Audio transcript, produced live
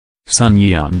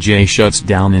Son-yeon-jae shuts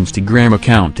down Instagram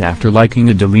account after liking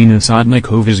Adelina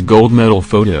Sotnikova's gold medal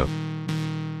photo.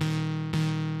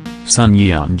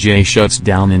 Son-yeon-jae shuts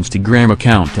down Instagram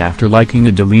account after liking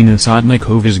Adelina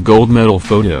Sotnikova's gold medal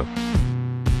photo.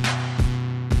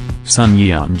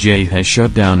 Son-yeon-jae has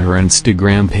shut down her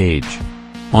Instagram page.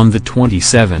 On the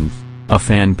 27th, a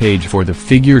fan page for the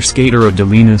figure skater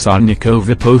Adelina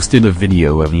Sotnikova posted a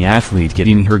video of the athlete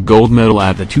getting her gold medal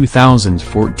at the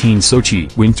 2014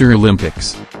 Sochi Winter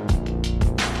Olympics.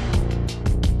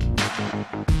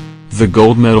 The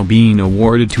gold medal being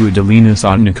awarded to Adelina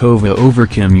Sotnikova over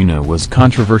Kim Yoona was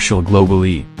controversial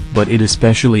globally, but it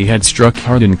especially had struck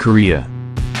hard in Korea.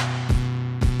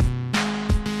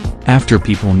 After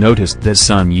people noticed that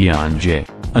Son-yeon-jae,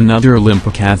 another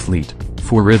Olympic athlete,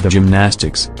 for rhythm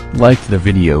gymnastics, liked the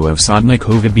video of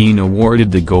Sotnikova being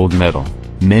awarded the gold medal,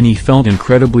 many felt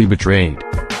incredibly betrayed.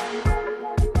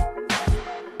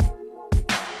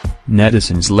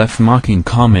 Netizens left mocking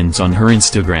comments on her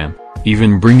Instagram,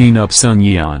 even bringing up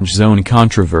Son-yeonjae's own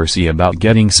controversy about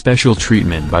getting special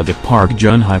treatment by the Park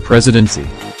Geun-hye presidency.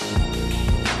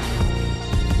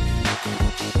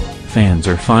 Fans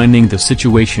are finding the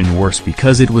situation worse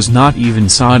because it was not even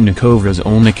Sotnikova's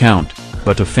own account,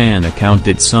 but a fan account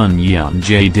that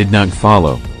Son-yeon-jae did not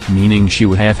follow, meaning she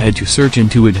would have had to search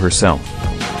into it herself.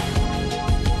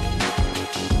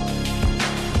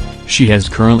 She has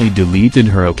currently deleted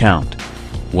her account.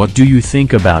 What do you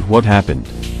think about what happened?